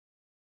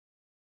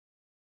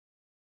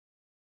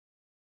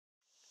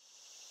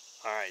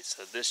Alright,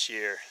 so this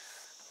year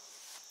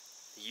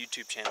the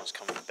YouTube channel is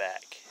coming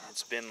back.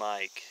 It's been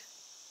like,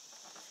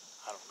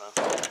 I don't know,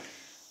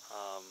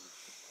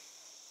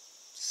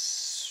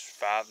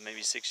 5,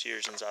 maybe 6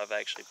 years since I've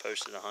actually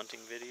posted a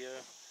hunting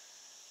video.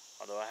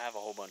 Although I have a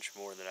whole bunch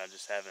more that I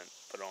just haven't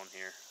put on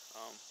here.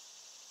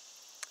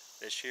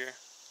 This year,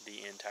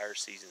 the entire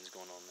season's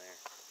going on there.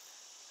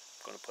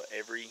 I'm going to put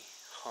every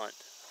hunt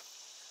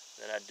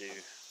that I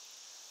do,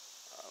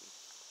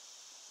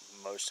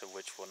 most of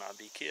which will not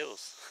be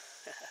kills.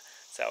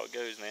 That's how it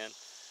goes, man.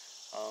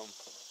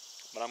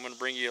 But I'm going to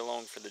bring you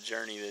along for the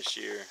journey this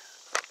year.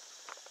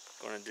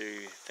 I'm going to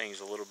do things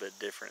a little bit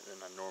different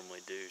than I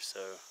normally do, so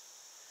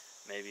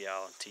maybe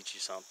I'll teach you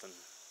something.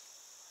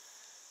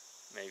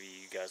 Maybe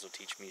you guys will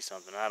teach me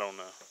something. I don't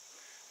know.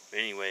 But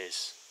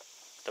anyways,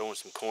 throwing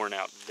some corn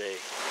out today.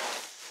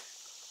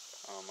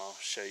 I'll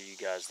show you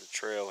guys the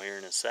trail here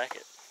in a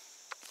second.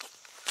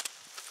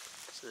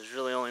 So there's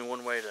really only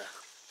one way to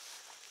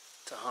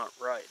hunt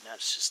right, and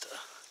that's just to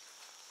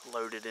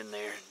load it in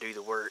there and do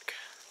the work.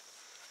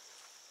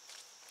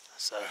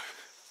 So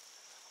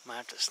I might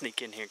have to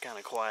sneak in here kind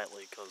of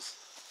quietly because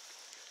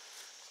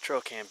trail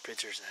cam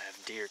pictures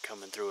have deer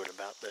coming through it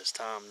about this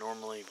time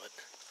normally, but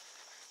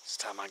this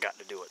time I got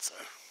to do it, so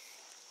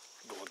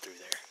I'm going through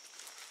there.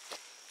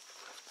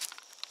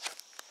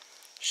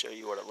 Show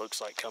you what it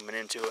looks like coming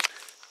into it.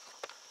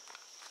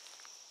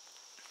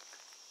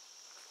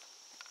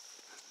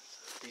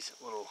 It's a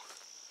decent little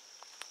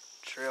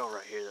trail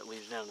right here that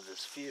leads down to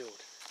this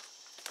field.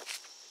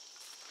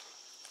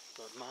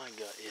 But my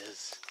gut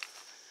is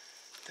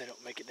they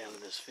don't make it down to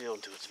this field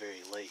until it's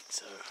very late,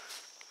 so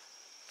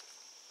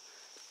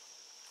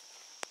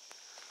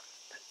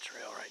that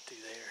trail right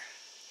through there,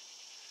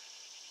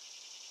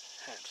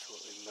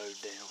 absolutely mowed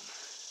down.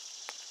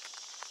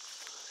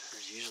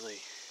 There's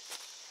usually,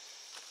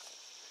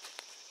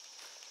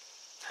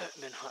 I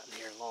haven't been hunting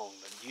here long,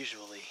 but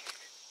usually,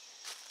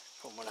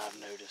 from what I've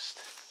noticed,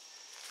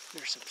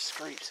 there's some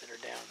scrapes that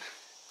are down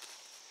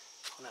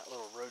on that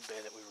little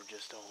roadbed that we were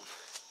just on.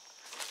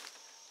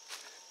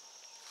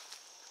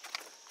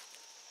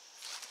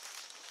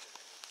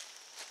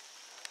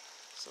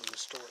 Some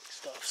historic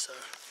stuff, so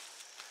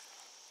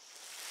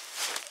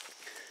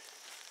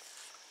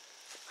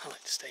I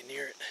like to stay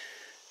near it.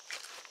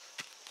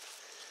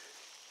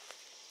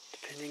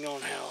 Depending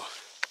on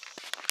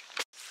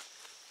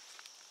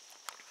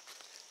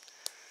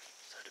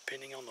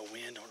depending on the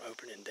wind on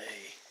opening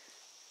day,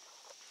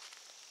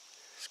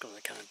 it's going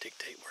to kind of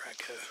dictate where I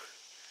go.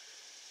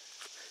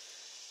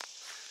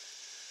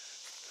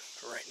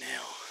 But right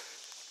now,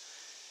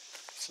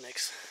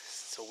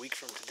 it's a week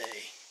from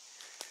today.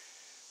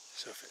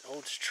 So if it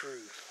holds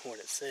true what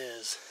it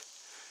says,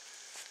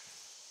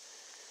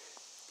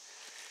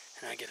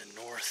 and I get a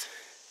northeast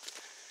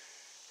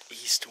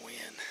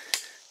wind,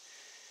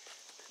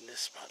 then this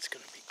spot's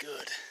going to be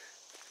good.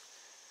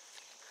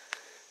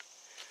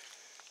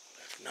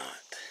 But if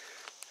not,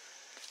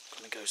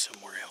 I'm going to go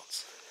somewhere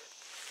else.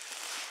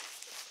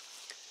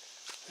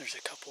 There's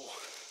a couple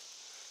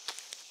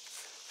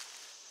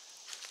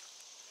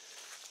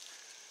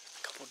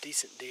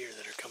decent deer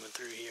that are coming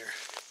through here.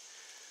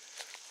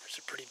 There's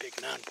a pretty big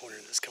 9-pointer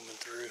that's coming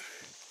through.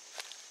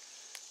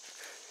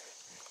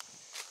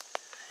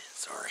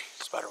 Sorry,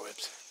 spider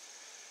webs.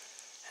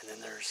 And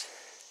then there's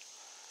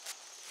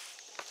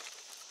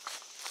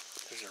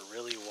a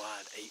really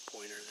wide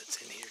 8-pointer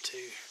that's in here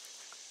too.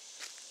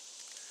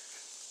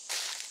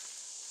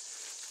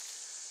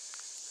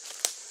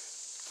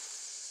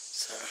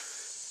 So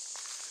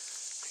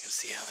I can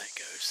see how that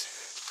goes.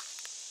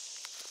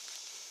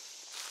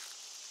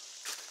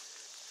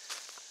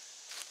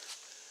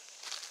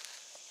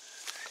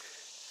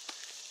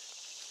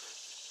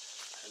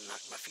 And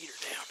knock my feeder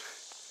down.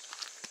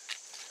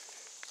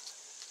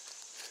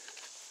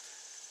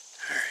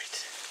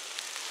 Alright.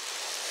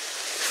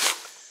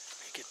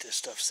 Get this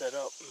stuff set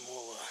up and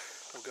we'll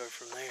go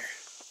from there.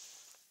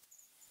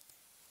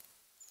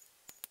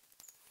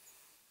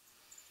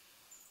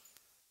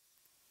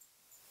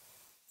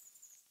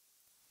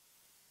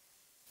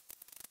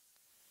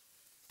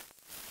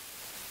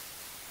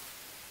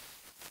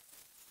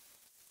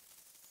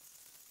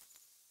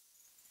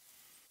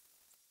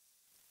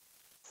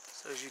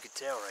 So as you can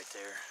tell right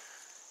there,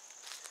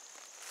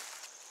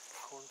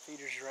 corn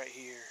feeder's right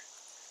here.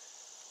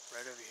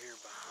 Right over here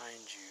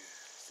behind you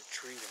is the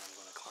tree that I'm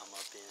going to climb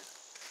up in.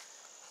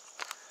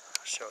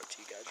 I'll show it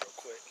to you guys real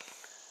quick.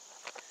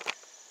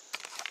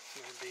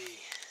 I'm going to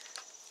be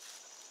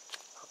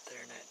up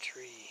there in that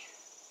tree,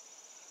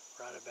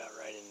 right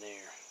in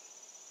there.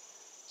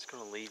 It's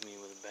going to leave me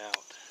with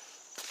about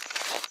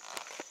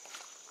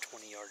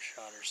 20-yard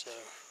shot or so.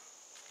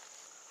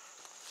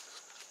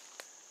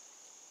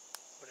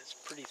 But it's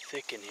pretty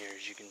thick in here,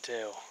 as you can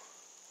tell.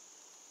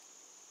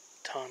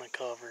 Ton of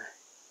cover.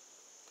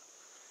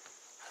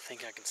 I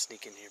think I can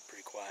sneak in here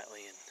pretty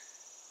quietly and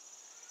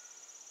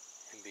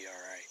be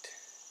alright.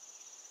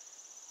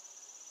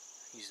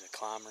 Using a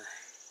climber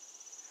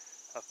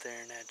up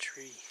there in that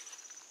tree.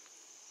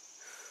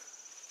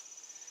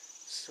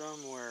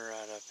 Somewhere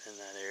right up in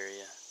that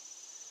area.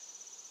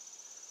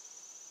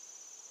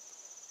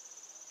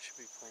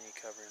 be plenty of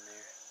cover in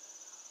there.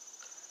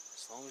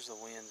 As long as the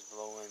wind's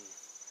blowing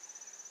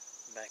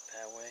back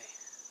that way,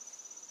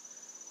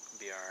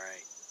 it'll be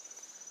alright.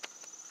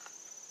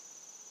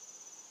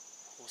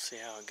 We'll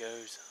see how it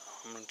goes.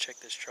 I'm going to check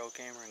this trail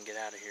camera and get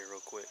out of here real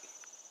quick.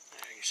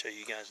 I can show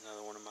you guys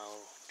another one of my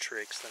little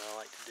tricks that I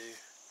like to do.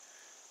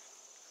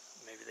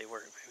 Maybe they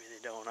work, maybe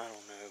they don't, I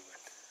don't know,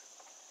 but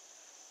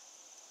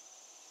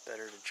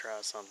better to try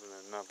something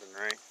than nothing,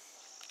 right?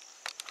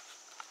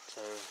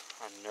 So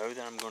I know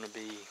that I'm going to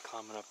be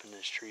climbing up in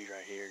this tree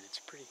right here.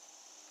 It's pretty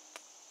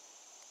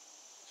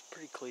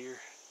clear.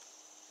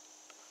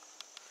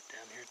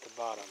 Down here at the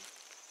bottom,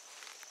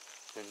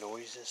 the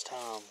noisiest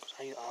time,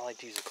 I like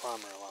to use a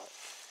climber a lot.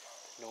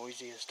 The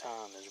noisiest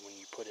time is when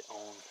you put it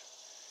on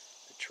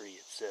the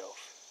tree itself.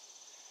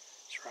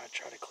 So I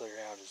try to clear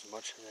out as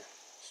much of the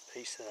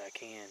space that I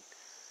can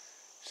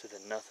so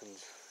that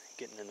nothing's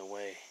getting in the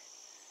way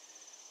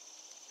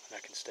and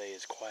I can stay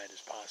as quiet as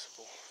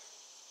possible.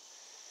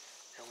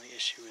 The only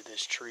issue with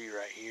this tree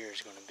right here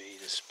is going to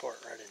be this part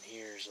right in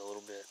here is a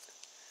little bit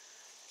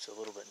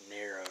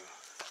narrow.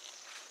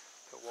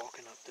 But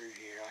walking up through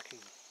here, I can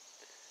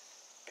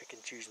pick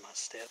and choose my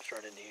steps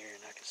right in here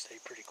and I can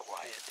stay pretty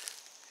quiet.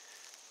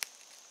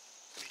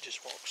 You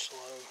just walk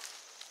slow.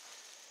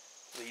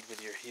 Lead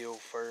with your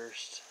heel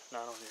first,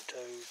 not on your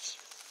toes.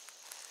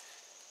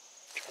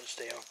 Try to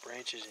stay off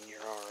branches and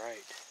you're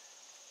alright.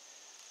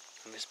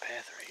 And this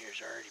path right here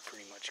is already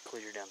pretty much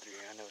clear down through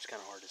here. I know it's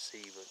kind of hard to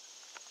see, but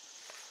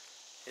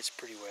it's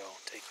pretty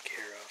well taken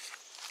care of.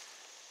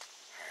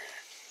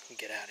 Alright,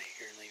 get out of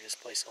here and leave this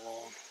place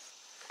alone.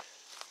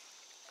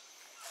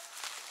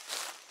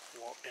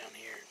 Walk down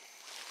here and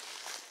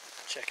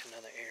check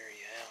another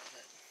area out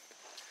that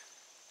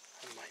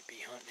I might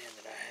be hunting in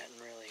that I hadn't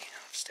really,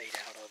 I've stayed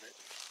out of it.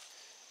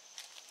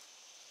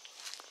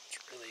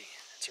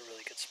 It's a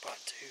really good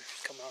spot too.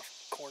 It's coming off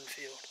a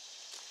cornfield.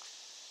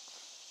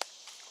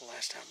 The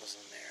last time I was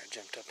in there, I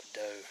jumped up a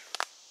doe.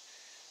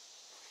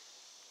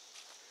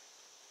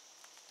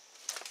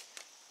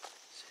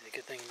 See, the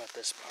good thing about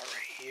this spot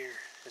right here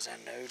is I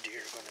know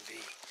deer are going to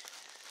be,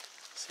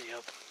 see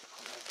up,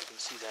 I don't know if you can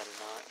see that or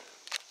not,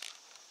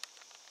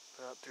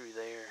 but up through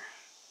there,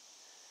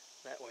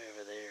 that way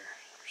over there,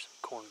 there's some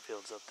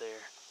cornfields up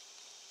there,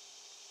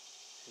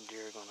 and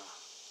deer are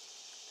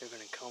they're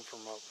gonna come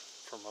from up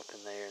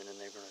in there, and then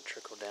they're gonna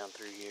trickle down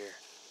through here,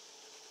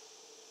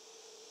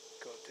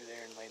 go up through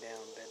there and lay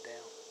down, bed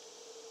down.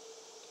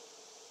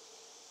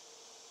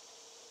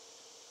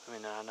 I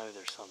mean, I know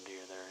there's some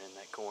deer that are in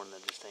that corn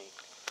that just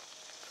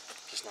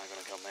not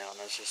gonna come out,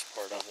 and that's just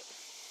part of it.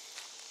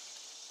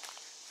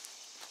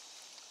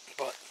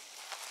 But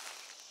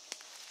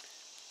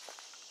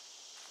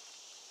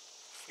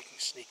if we can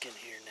sneak in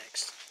here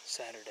next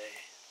Saturday,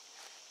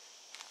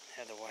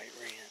 have the white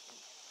wind,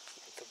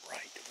 with the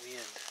right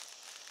wind,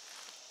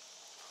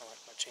 I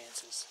like my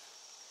chances.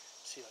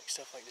 See, like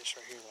stuff like this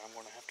right here that I'm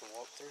going to have to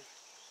walk through.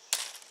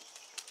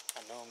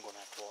 I know I'm going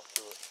to have to walk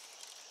through it.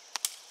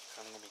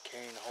 I'm going to be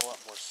carrying a whole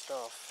lot more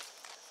stuff.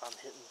 If I'm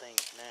hitting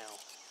things now,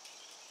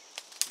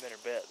 you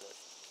better bet that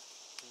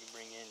when you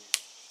bring in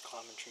your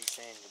climbing tree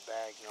stand, your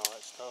bags and all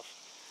that stuff,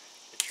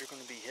 that you're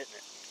going to be hitting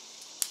it.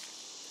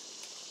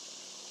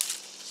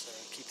 So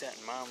keep that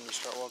in mind when you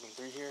start walking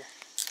through here.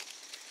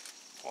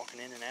 Walking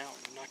in and out,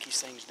 you knock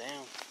these things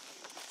down.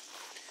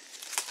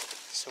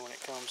 So when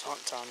it comes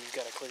hunt time, you've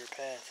got a clear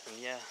path. And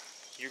yeah,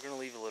 you're going to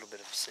leave a little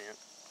bit of a scent.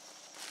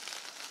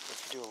 If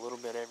you do a little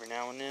bit every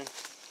now and then,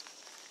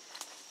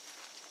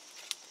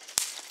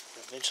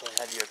 you'll eventually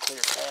have you a clear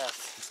path.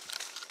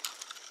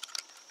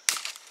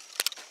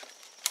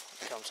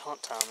 When it comes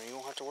hunt time, and you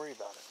won't have to worry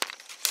about it.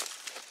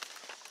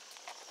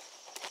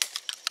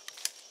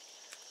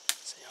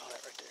 See, all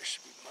that right there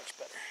should be much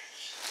better.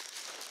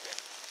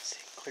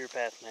 See, clear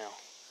path now.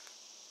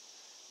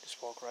 Just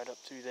walk right up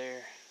through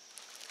there,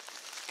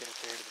 get up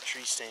there to the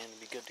tree stand and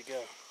be good to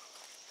go.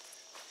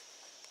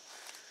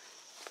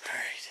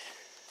 Alright.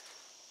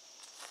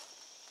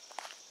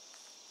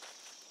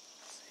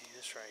 See,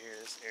 this right here,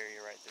 this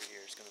area right through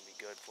here is going to be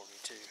good for me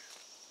too.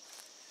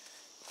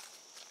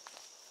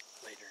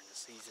 Later in the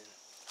season,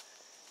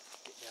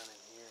 get down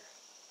in here,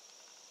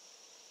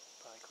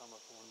 probably climb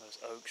up on one of those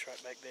oaks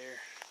right back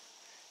there,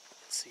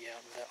 see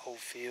out in that whole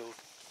field.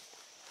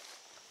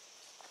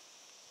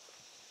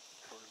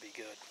 It'll be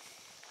good.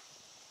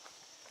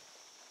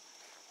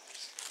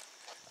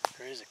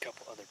 There is a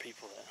couple other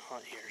people that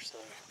hunt here, so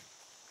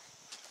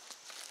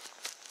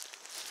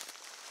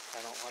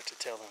I don't like to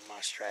tell them my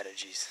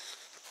strategies.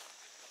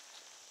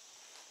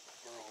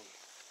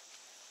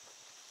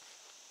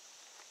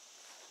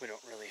 We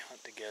don't really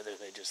hunt together,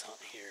 they just hunt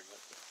here, but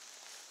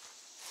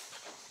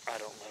I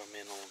don't let them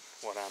in on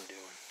what I'm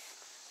doing.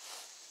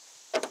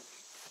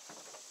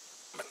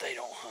 But they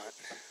don't hunt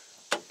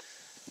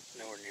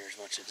nowhere near as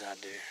much as I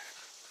do.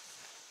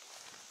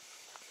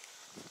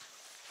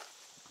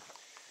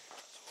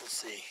 So we'll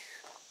see.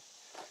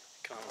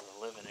 Kind of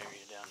the living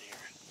area down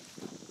here.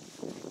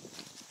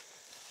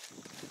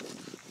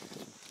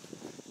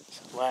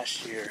 So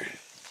last year,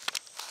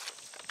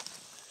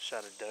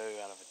 Shot a doe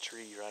out of a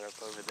tree right up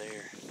over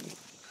there.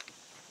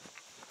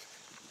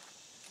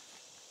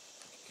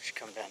 She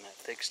come down that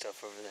thick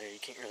stuff over there. You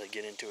can't really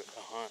get into it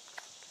to hunt.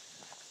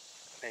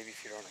 Maybe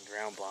if you're on a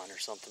ground blind or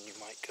something, you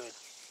might could.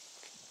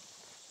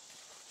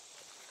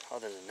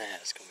 Other than that,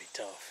 it's gonna be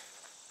tough.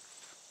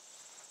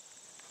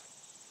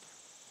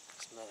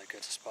 It's another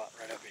good spot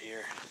right over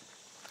here.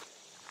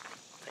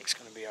 I think it's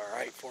gonna be all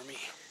right for me.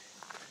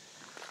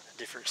 A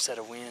different set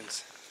of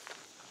winds.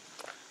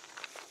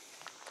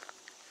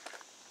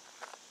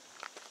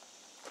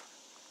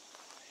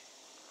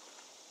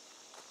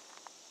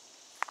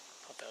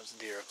 Thought that was a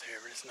deer up there,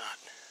 but it's not.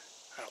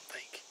 I don't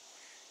think.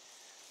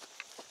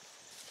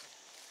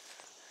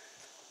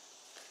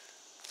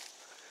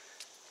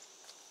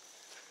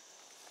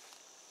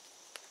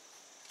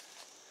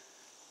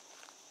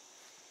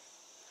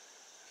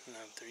 No,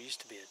 there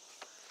used to be a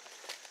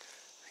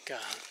guy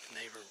on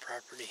neighboring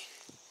property.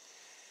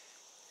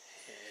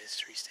 Yeah, his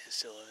tree stands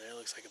still over there.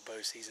 Looks like a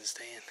bow season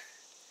stand.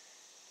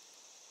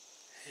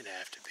 It'd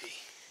have to be.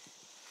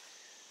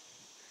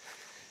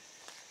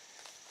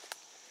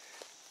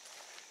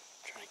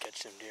 Trying to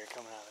catch them deer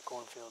coming out of the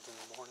cornfields in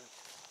the morning.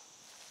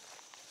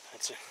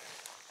 That's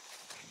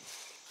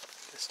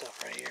this stuff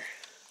right here.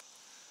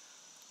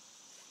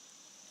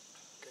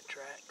 Good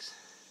tracks.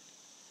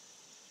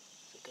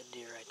 There's a good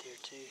deer right there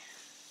too.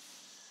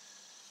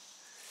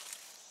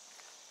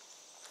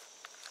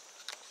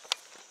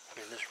 I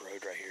mean, this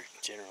road right here,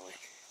 generally,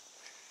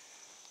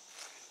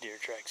 deer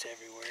tracks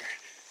everywhere.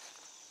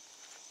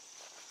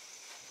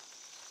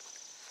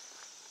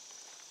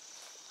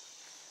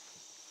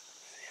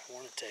 I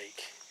want to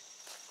take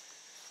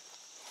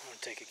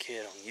a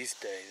kid on Youth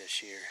Day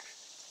this year.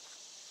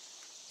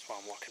 That's why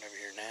I'm walking over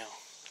here now.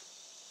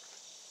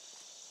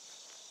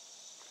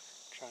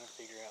 Trying to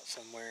figure out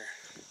somewhere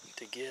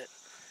to get.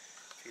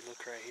 If you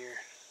look right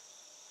here,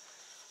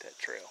 that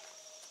trail.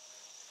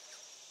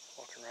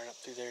 Walking right up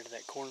through there to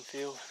that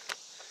cornfield.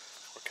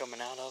 We're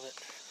coming out of it.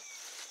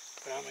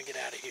 But I'm gonna get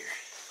out of here.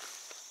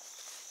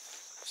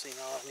 I've seen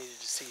all I needed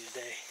to see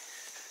today.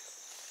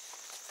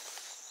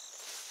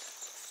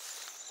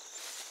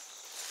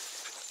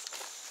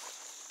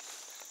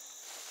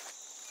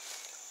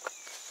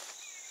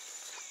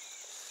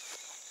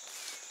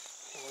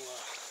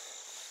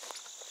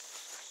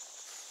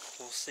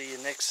 We'll see you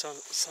next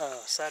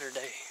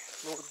Saturday,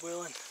 Lord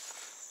willing.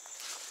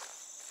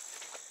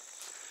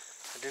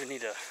 I do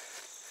need to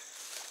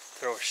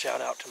throw a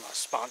shout out to my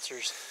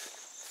sponsors.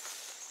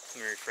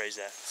 Let me rephrase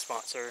that.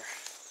 Sponsor,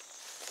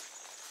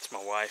 it's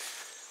my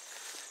wife.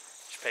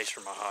 She pays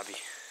for my hobby.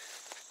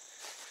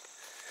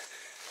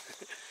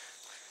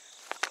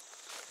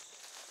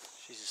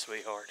 She's a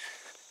sweetheart.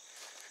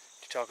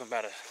 You're talking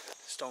about a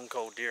stone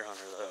cold deer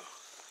hunter though.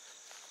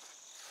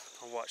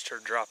 I watched her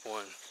drop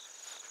one.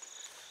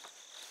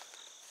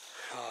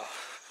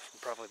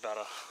 Probably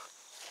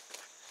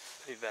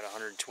maybe about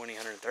 120,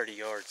 130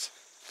 yards.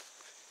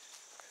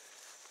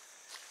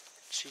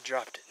 She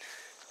dropped it.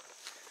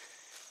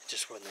 It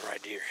just wasn't the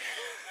right deer.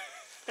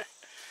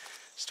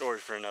 Story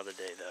for another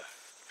day though.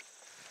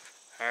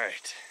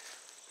 Alright.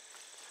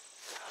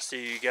 I'll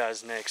see you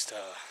guys next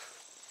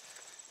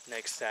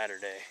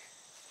Saturday.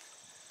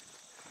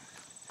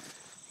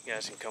 You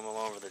guys can come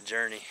along for the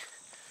journey.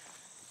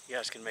 You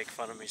guys can make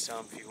fun of me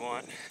some if you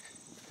want.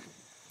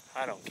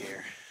 I don't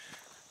care.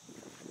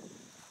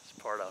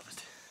 Part of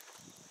it.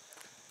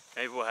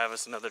 Maybe we'll have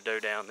us another doe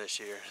down this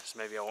year, so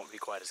maybe I won't be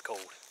quite as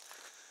cold.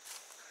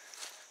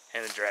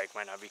 And the drag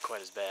might not be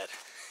quite as bad.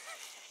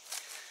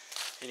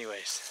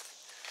 Anyways,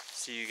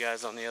 see you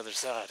guys on the other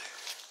side.